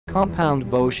Compound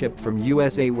bow shipped from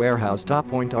USA Warehouse.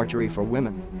 Topoint Archery for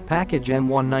women. Package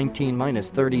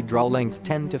M119-30 draw length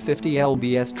 10 to 50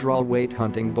 lbs draw weight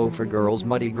hunting bow for girls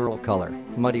Muddygirl color,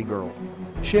 Muddygirl.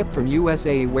 Shipped from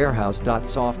USA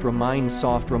Warehouse.Soft.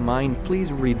 Remind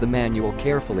please read the manual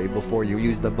carefully before you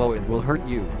use the bow, it will hurt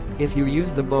you if you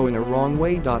use the bow in a wrong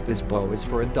way. This bow is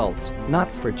for adults, not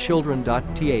for children.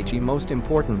 The most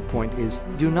important point is,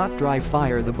 do not dry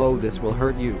fire the bow, this will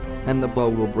hurt you and the bow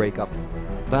will break up.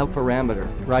 Bow parameter,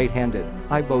 right-handed,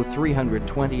 eye bow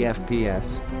 320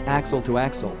 fps, axle to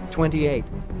axle, 28,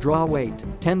 draw weight,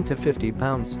 10 to 50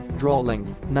 pounds, draw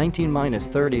length,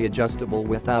 19-30 adjustable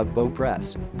without bow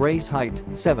press, brace height,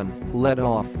 7, let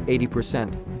off,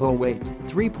 80%, bow weight,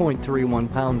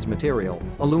 3.31 pounds material,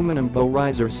 aluminum Bow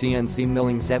Riser CNC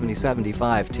milling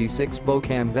 7075 T6 bow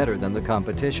cam better than the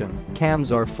competition,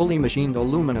 cams are fully machined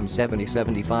aluminum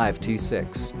 7075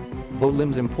 T6. Bow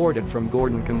limbs imported from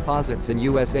Gordon Composites in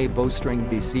USA. Bowstring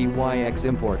BCY-X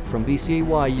import from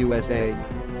BCY USA.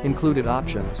 Included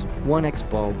options: 1X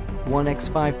bow, 1X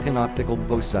 5-pin optical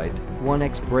bow sight,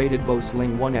 1X braided bow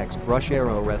sling, 1X brush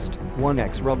arrow rest,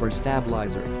 1X rubber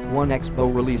stabilizer, 1X bow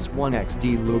release, 1X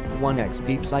D-loop, 1X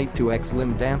Peep sight, 2X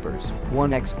limb dampers,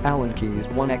 1X Allen keys,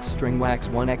 1X string wax,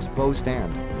 1X bow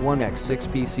stand, 1X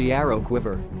 6PC arrow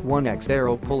quiver, 1X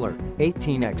arrow puller,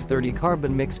 18x30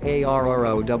 carbon mix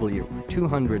ARROW,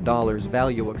 $200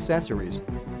 value accessories.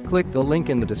 Click the link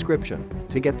in the description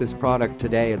to get this product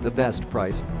today at the best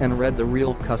price and read the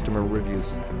real customer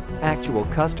reviews. Actual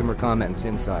customer comments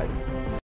inside.